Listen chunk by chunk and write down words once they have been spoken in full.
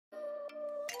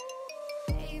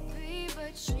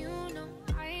but you know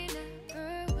I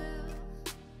never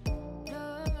will.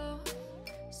 No,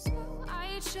 so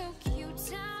I choke you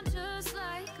down just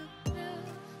like a pill.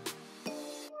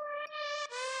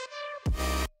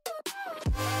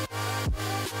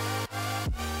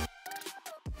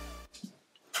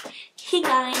 Hey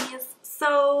guys,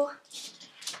 so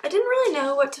I didn't really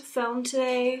know what to film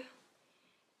today,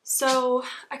 so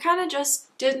I kind of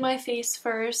just did my face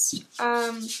first.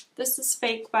 This is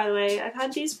fake, by the way. I've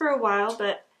had these for a while,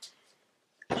 but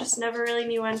I just never really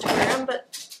knew when to wear them,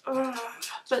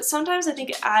 but sometimes I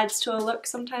think it adds to a look,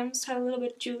 sometimes to have a little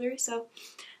bit of jewelry, so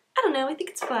I don't know, I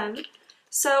think it's fun.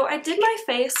 So I did my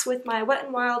face with my Wet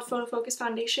n Wild Photofocus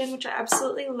Foundation, which I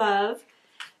absolutely love,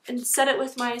 and set it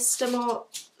with my Rimmel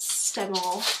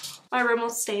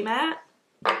Stay Matte.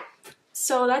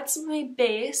 So that's my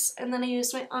base, and then I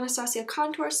used my Anastasia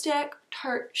contour stick,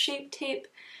 Tarte Shape Tape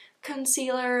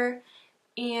concealer,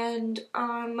 and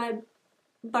my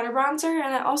butter bronzer,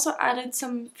 and I also added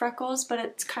some freckles,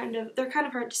 but they're kind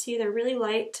of hard to see. They're really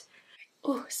light.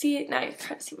 Oh, see, now you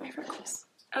can't see my freckles.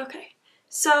 Okay,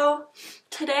 so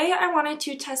today I wanted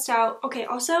to test out, okay,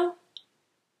 also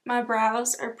my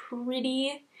brows are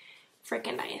pretty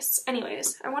freaking nice.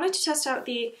 Anyways, I wanted to test out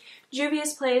the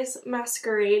Juvia's Place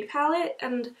Masquerade palette,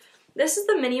 and this is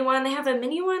the mini one. They have a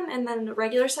mini one and then a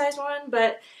regular size one,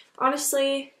 but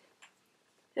honestly,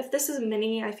 if this is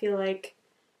mini, I feel like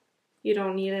you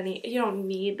don't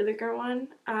need the bigger one.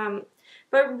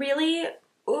 But really,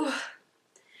 ooh.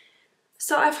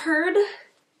 So I've heard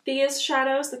these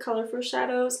shadows, the colorful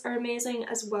shadows, are amazing,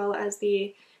 as well as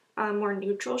the more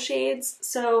neutral shades,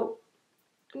 so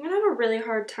I'm gonna have a really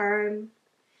hard time.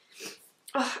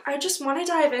 I just want to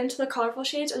dive into the colorful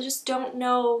shades. I just don't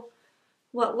know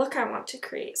what look I want to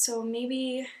create, so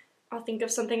maybe I'll think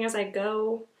of something as I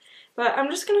go. But I'm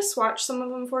just gonna swatch some of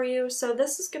them for you. So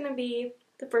this is gonna be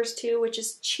the first two, which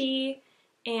is Chi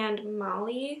and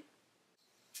Molly.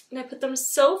 And I put them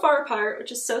so far apart,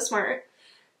 which is so smart.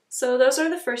 So those are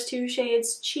the first two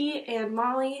shades, Chi and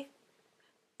Molly.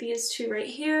 These two right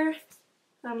here.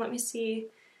 Let me see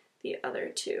the other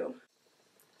two.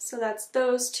 So that's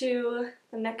those two,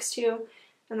 the next two,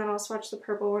 and then I'll swatch the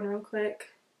purple one real quick.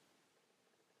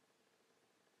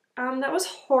 That was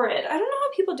horrid. I don't know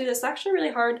how people do this. It's actually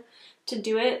really hard to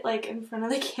do it like in front of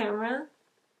the camera.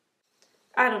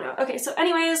 I don't know. Okay, so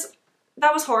anyways,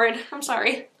 that was horrid. I'm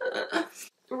sorry.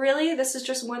 Really, this is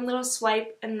just one little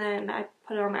swipe and then I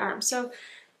put it on my arm. So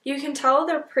you can tell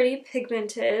they're pretty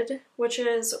pigmented, which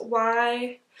is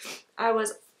why I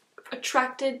was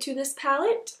attracted to this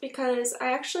palette, because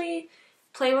I actually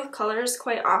play with colors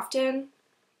quite often,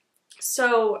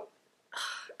 so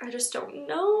I just don't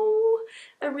know.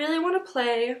 I really want to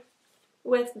play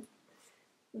with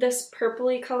this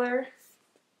purpley color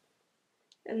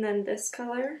and then this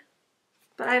color,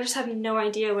 but I just have no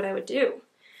idea what I would do.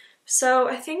 So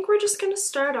I think we're just gonna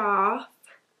start off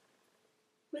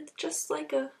with just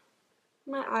like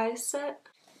my eyes set.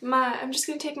 I'm just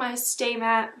gonna take my Stay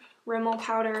Matte Rimmel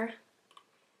powder,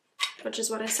 which is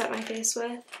what I set my face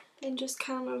with, and just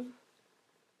kind of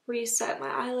reset my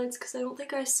eyelids because I don't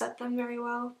think I set them very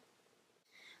well.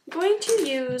 I'm going to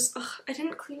use, I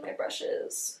didn't clean my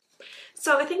brushes.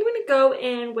 So I think I'm going to go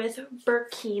in with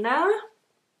Burkina,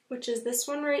 which is this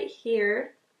one right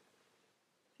here.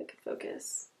 If I could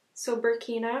focus. So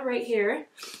Burkina right here.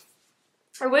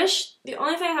 The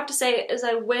only thing I have to say is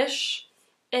I wish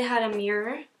it had a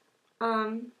mirror.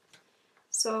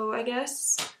 So I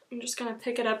guess I'm just going to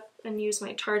pick it up and use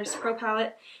my Tarte Pro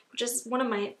palette, which is one of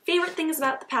my favorite things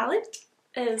about the palette,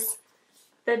 is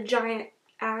the giant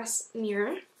ass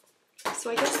mirror.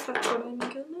 So I guess that's what I'm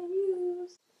going to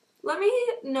use. Let me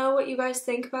know what you guys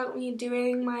think about me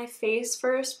doing my face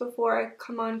first before I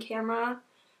come on camera.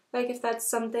 Like if that's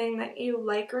something that you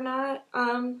like or not.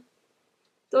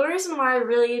 The only reason why I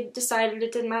really decided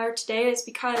it didn't matter today is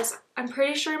because I'm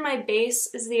pretty sure my base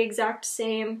is the exact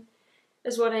same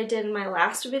as what I did in my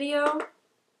last video.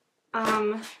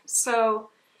 So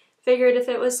figured if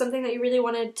it was something that you really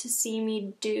wanted to see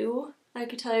me do, I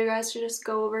could tell you guys to just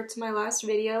go over to my last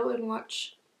video and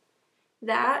watch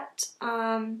that.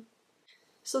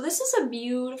 So this is a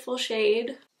beautiful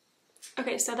shade.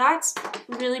 Okay, so that's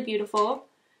really beautiful.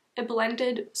 It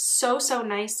blended so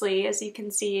nicely, as you can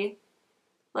see.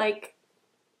 Like,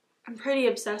 I'm pretty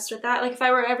obsessed with that. Like, if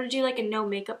I were ever to do like a no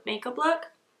makeup look,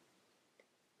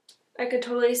 I could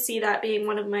totally see that being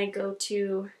one of my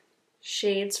go-to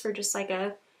shades for just like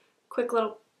a quick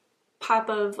little pop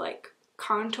of like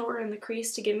contour in the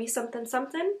crease to give me something.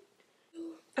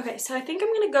 Okay, so I think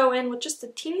I'm going to go in with just a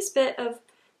teeny bit of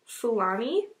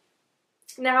Milani.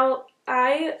 Now,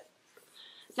 I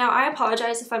Now, I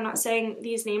apologize if I'm not saying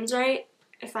these names right.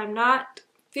 If I'm not,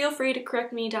 feel free to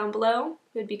correct me down below.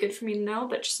 It would be good for me to know,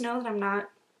 but just know that I'm not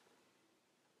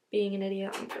being an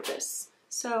idiot on purpose.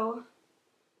 So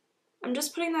I'm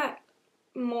just putting that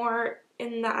more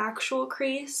in the actual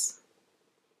crease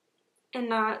and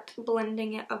not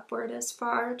blending it upward as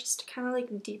far, just to kind of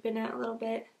like deepen it a little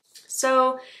bit.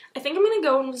 So I think I'm gonna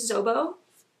go in with Zobo,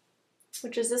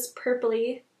 which is this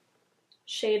purpley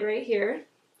shade right here.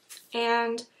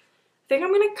 And I think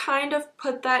I'm gonna kind of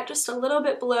put that just a little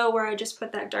bit below where I just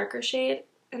put that darker shade.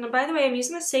 And by the way, I'm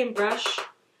using the same brush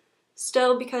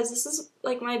still because this is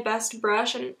like my best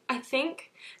brush, and I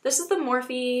think this is the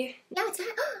Morphe. No, it's not.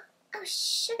 Oh,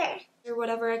 sugar. Or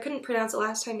whatever. I couldn't pronounce it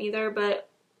last time either, but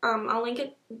I'll link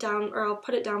it down, or I'll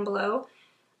put it down below.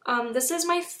 This is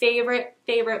my favorite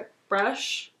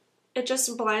brush. It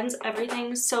just blends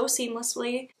everything so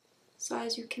seamlessly. So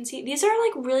as you can see, these are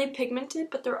like really pigmented,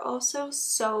 but they're also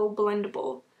so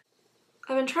blendable.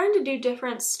 I've been trying to do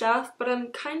different stuff, but I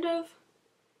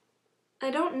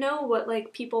don't know what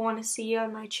like people want to see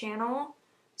on my channel.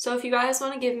 So if you guys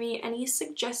want to give me any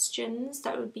suggestions,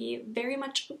 that would be very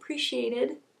much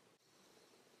appreciated.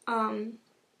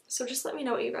 So just let me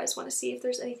know what you guys want to see, if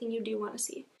there's anything you do want to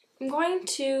see. I'm going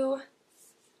to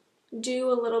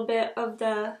do a little bit of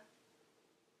the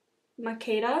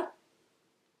Makeda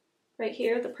right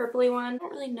here, the purpley one. I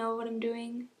don't really know what I'm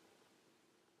doing.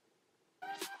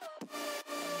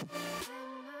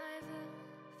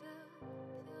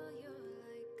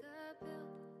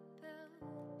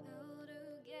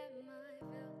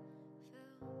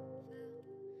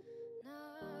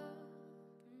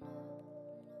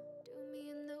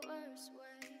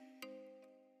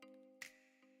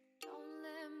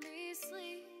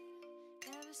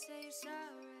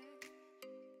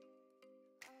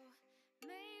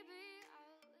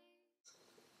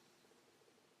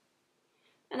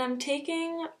 And I'm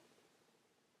taking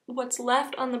what's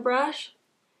left on the brush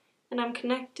and I'm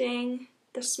connecting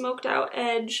the smoked out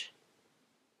edge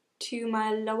to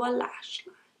my lower lash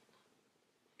line.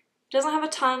 It doesn't have a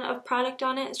ton of product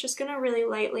on it, it's just gonna really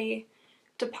lightly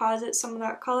deposit some of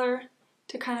that color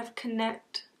to kind of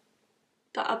connect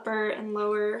the upper and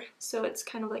lower, so it's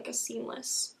kind of like a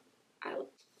seamless eyelid.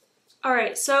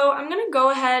 Alright, so I'm gonna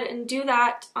go ahead and do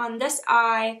that on this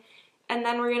eye, and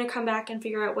then we're gonna come back and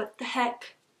figure out what the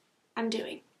heck I'm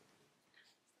doing.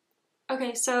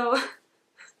 Okay, so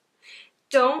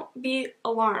don't be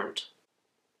alarmed.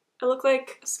 I look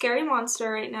like a scary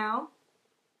monster right now,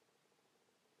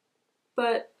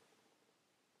 but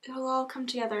it'll all come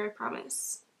together, I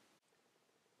promise.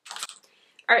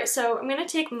 Alright, so I'm gonna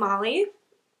take Molly,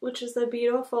 which is the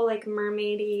beautiful like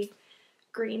mermaidy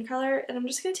green color, and I'm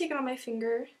just gonna take it on my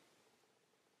finger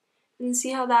and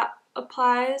see how that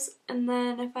applies, and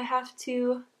then if I have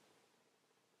to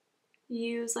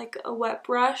use like a wet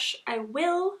brush, I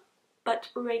will, but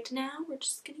right now we're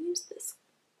just gonna use this.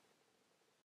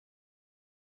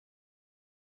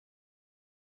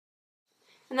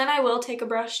 And then I will take a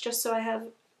brush just so I have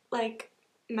like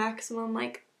maximum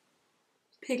like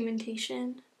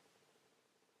pigmentation.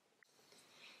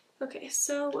 Okay,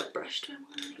 so what brush do I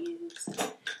want to use?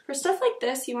 For stuff like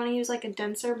this, you want to use like a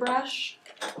denser brush.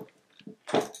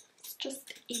 It's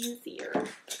just easier.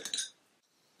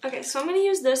 Okay, so I'm going to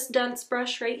use this dense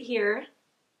brush right here.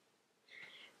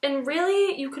 And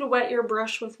really, you could wet your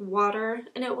brush with water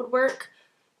and it would work.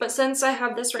 But since I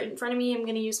have this right in front of me, I'm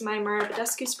going to use my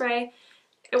Marabadescu spray.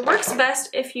 It works best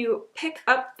if you pick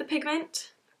up the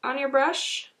pigment on your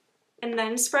brush and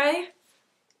then spray,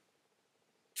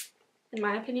 in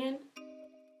my opinion.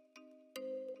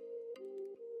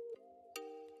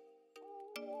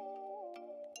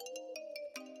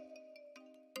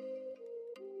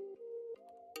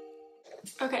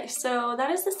 Okay, so that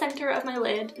is the center of my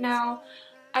lid. Now,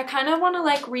 I kind of want to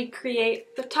like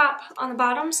recreate the top on the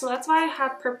bottom, so that's why I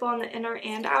have purple on the inner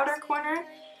and outer corner.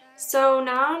 So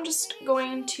now I'm just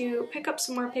going to pick up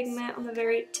some more pigment on the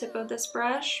very tip of this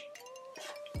brush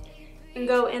and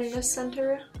go in the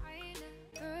center.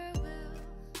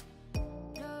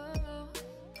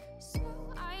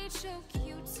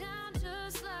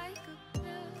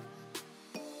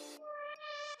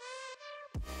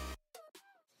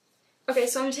 Okay,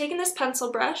 so I'm taking this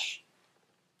pencil brush.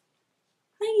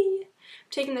 Hi! I'm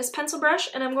taking this pencil brush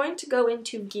and I'm going to go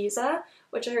into Giza,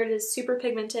 which I heard is super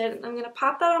pigmented, and I'm going to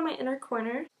pop that on my inner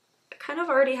corner. I kind of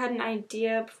already had an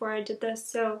idea before I did this,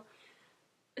 so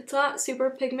it's not super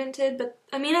pigmented, but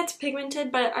I mean it's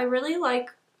pigmented, but I really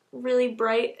like really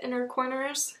bright inner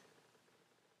corners.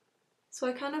 So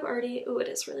I kind of already, ooh, it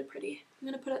is really pretty. I'm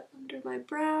going to put it under my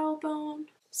brow bone.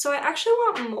 So I actually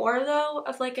want more though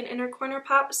of like an inner corner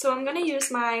pop, so I'm going to use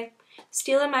my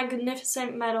Stila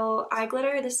Magnificent Metal Eye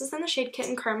Glitter. This is in the shade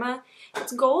Kitten Karma.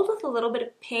 It's gold with a little bit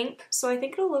of pink, so I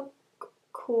think it'll look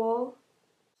cool.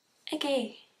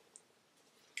 Okay.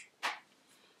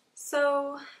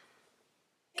 So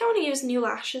I want to use new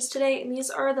lashes today, and these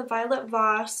are the Violet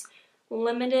Voss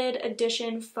limited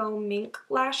edition faux mink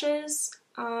lashes,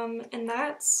 and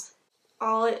that's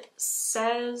all it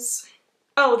says.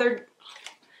 Oh,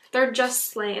 they're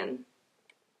just Slayin.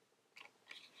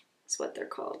 That's what they're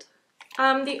called.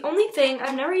 The only thing,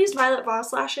 I've never used Violet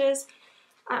Voss lashes.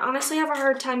 I honestly have a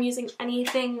hard time using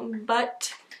anything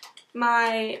but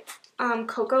my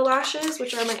Cocoa lashes,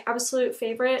 which are my absolute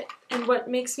favorite, and what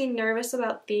makes me nervous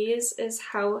about these is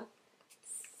how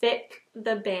thick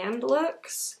the band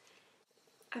looks.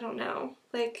 I don't know,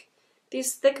 like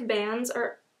these thick bands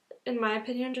are, in my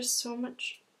opinion, just so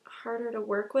much harder to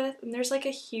work with, and there's like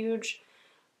a huge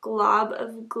glob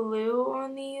of glue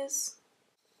on these.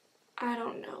 I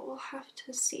don't know, we'll have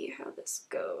to see how this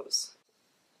goes.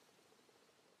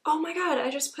 Oh my god,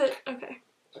 I just put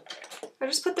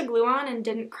the glue on and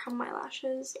didn't crumb my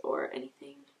lashes or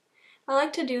anything. I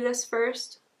like to do this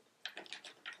first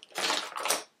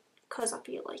because I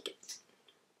feel like it.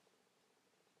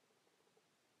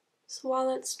 So while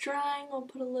it's drying, I'll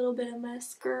put a little bit of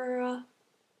mascara.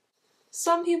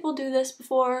 Some people do this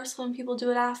before, some people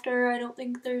do it after. I don't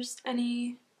think there's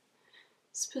any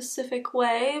specific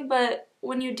way, but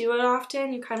when you do it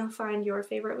often, you kind of find your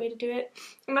favorite way to do it.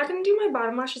 I'm not going to do my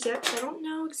bottom lashes yet because I don't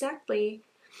know exactly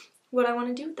what I want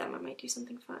to do with them. I might do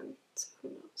something fun, so who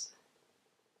knows.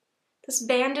 This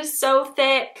band is so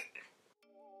thick.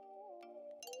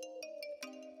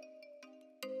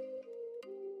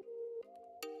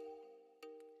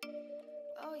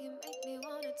 Oh, you make me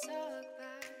want to talk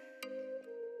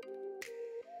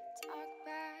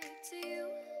back to you.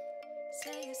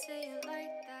 Say it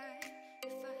like that.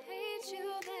 If I hate you,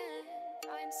 then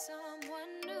find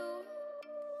someone new.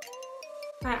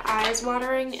 My eyes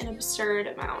watering an absurd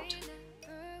amount.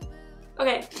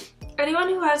 Okay, anyone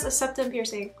who has a septum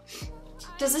piercing,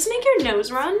 does this make your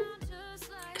nose run?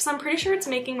 Because I'm pretty sure it's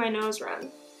making my nose run.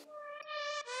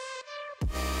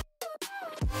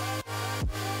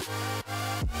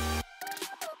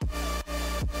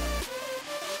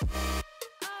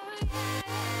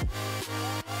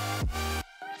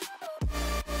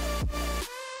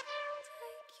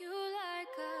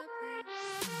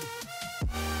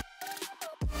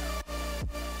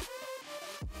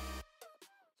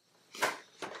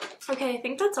 Okay, I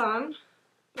think that's on.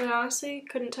 I honestly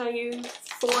couldn't tell you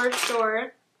for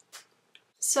sure.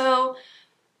 So,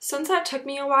 since that took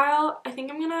me a while, I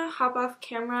think I'm gonna hop off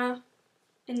camera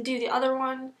and do the other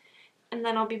one, and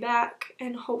then I'll be back,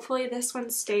 and hopefully this one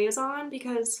stays on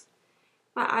because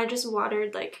my eye just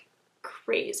watered like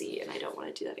crazy and I don't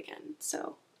want to do that again.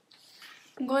 So,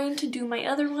 I'm going to do my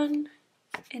other one,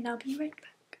 and I'll be right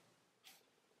back.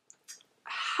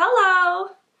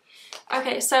 Hello!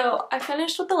 Okay, so I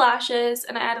finished with the lashes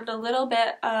and I added a little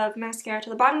bit of mascara to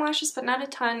the bottom lashes, but not a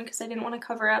ton because I didn't want to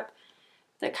cover up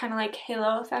the kind of like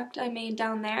halo effect I made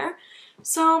down there.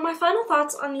 So my final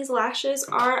thoughts on these lashes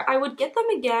are I would get them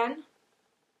again.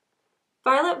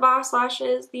 Violet Voss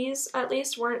lashes, these at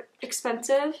least weren't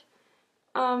expensive.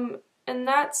 And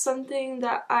that's something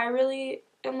that I really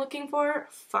am looking for.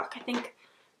 Fuck, I think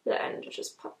the end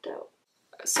just popped out.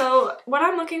 So what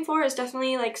I'm looking for is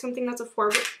definitely like something that's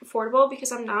affordable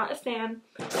because I'm not a fan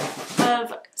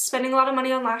of spending a lot of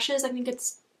money on lashes. I think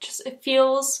it's just, it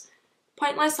feels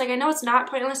pointless. Like I know it's not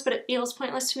pointless, but it feels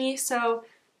pointless to me. So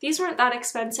these weren't that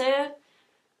expensive.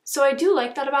 So I do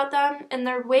like that about them, and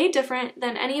they're way different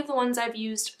than any of the ones I've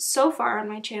used so far on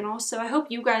my channel. So I hope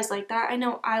you guys like that. I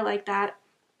know I like that.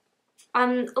 A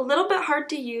little bit hard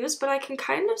to use, but I can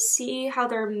kind of see how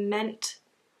they're meant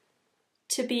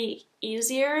to be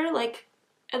easier. Like,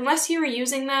 unless you were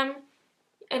using them,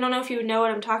 I don't know if you would know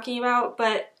what I'm talking about,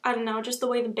 but I don't know, just the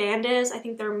way the band is, I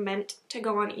think they're meant to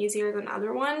go on easier than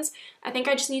other ones. I think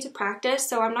I just need to practice,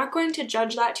 so I'm not going to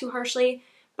judge that too harshly,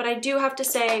 but I do have to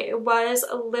say it was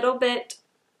a little bit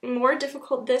more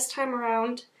difficult this time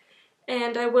around,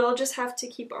 and I will just have to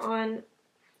keep on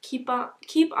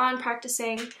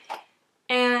practicing.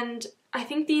 And I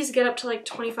think these get up to like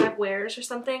 25 wears or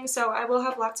something, so I will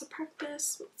have lots of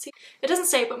practice. Let's see. It doesn't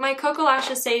say, but my Cocoa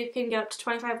lashes say you can get up to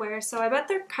 25 wears, so I bet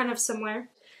they're kind of similar.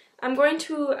 I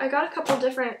got a couple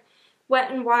different Wet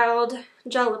n Wild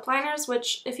gel lip liners,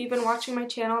 which if you've been watching my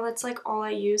channel, that's like all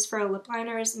I use for a lip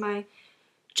liner is my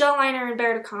gel liner and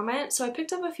Bear to Comment. So I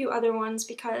picked up a few other ones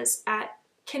because at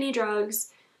Kinney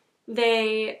Drugs,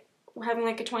 they we're having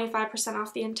like a 25%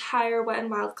 off the entire Wet n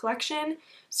Wild collection.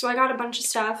 So I got a bunch of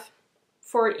stuff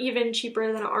for even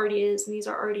cheaper than it already is, and these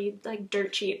are already like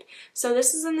dirt cheap. So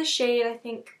this is in the shade, I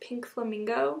think, Pink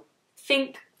Flamingo.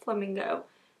 And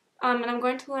I'm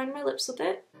going to line my lips with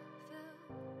it.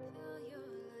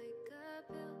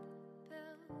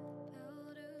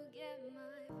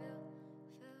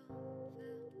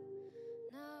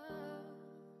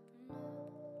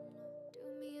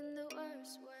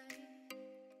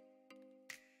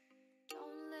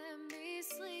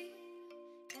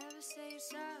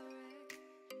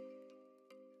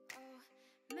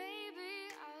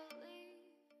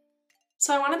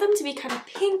 So I wanted them to be kind of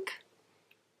pink.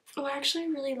 Oh, I actually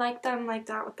really like them like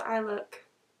that with the eye look.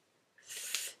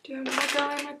 Do I want to go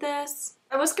in with this?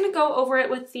 I was going to go over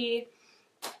it with the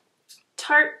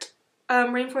Tarte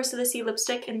Rainforest of the Sea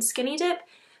lipstick in Skinny Dip,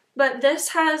 but this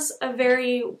has a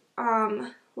very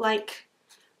like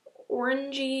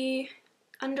orangey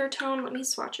undertone. Let me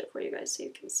swatch it for you guys so you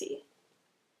can see.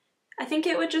 I think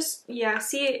it would just, yeah,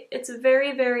 see, it's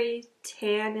very, very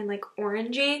tan and like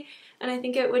orangey, and I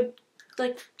think it would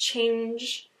like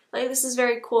change, like this is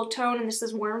very cool tone and this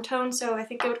is warm tone, so I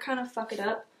think it would kind of fuck it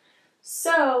up.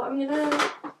 So I'm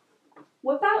gonna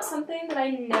whip out something that I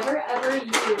never ever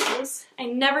use. I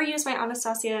never use my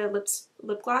Anastasia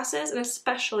lip glosses, and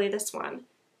especially this one.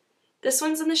 This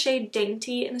one's in the shade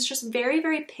Dainty, and it's just very,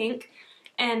 very pink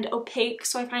and opaque,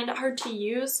 so I find it hard to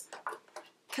use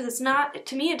because it's not,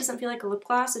 to me it doesn't feel like a lip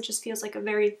gloss, it just feels like a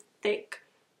very thick,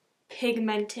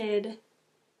 pigmented,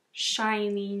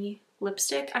 shiny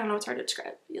lipstick. I don't know, it's hard to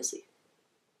describe, you'll see.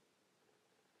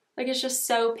 Like, it's just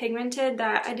so pigmented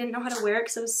that I didn't know how to wear it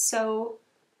because it was so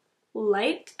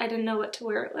light. I didn't know what to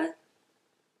wear it with.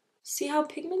 See how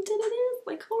pigmented it is?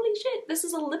 Like, holy shit, this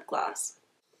is a lip gloss.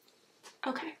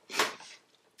 Okay.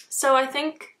 So I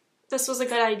think this was a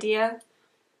good idea.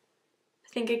 I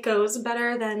think it goes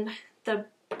better than the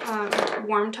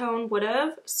warm tone would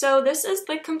have. So this is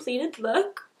the completed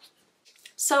look.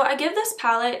 So I give this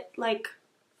palette, like,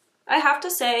 I have to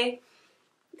say,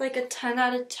 like a 10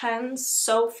 out of 10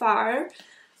 so far.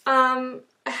 I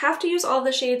have to use all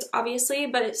the shades obviously,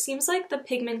 but it seems like the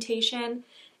pigmentation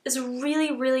is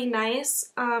really, really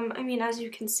nice. I mean, as you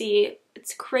can see,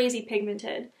 it's crazy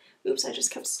pigmented. Oops, I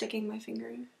just kept sticking my finger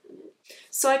in it.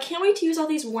 So I can't wait to use all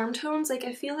these warm tones. Like,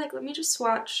 I feel like, let me just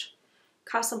swatch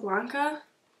Casablanca.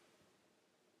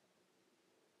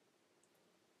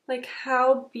 Like,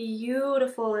 how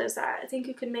beautiful is that? I think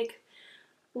you could make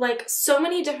like so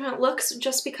many different looks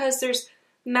just because there's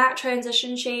matte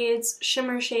transition shades,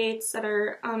 shimmer shades that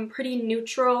are pretty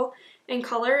neutral in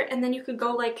color, and then you could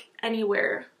go like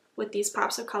anywhere with these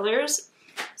pops of colors.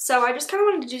 So I just kind of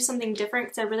wanted to do something different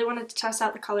because I really wanted to test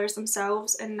out the colors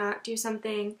themselves and not do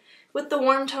something with the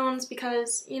warm tones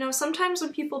because, you know, sometimes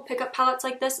when people pick up palettes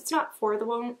like this, it's not for the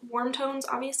warm tones,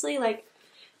 obviously. Like,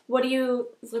 what do you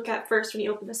look at first when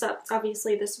you open this up? It's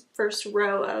obviously this first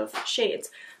row of shades.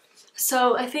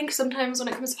 So I think sometimes when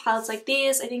it comes to palettes like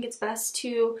these, I think it's best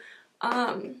to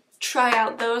try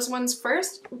out those ones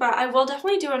first. But I will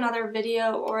definitely do another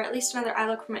video or at least another eye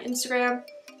look for my Instagram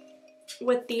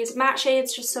with these matte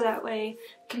shades just so that way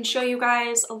I can show you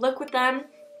guys a look with them.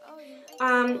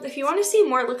 If you want to see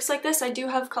more looks like this, I do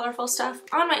have colorful stuff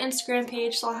on my Instagram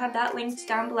page, so I'll have that linked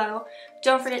down below.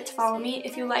 Don't forget to follow me.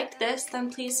 If you liked this,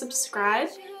 then please subscribe.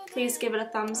 Please give it a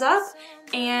thumbs up.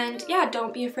 And yeah,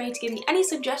 don't be afraid to give me any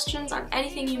suggestions on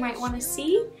anything you might want to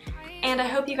see. And I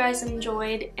hope you guys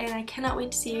enjoyed, and I cannot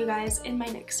wait to see you guys in my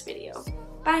next video.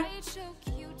 Bye!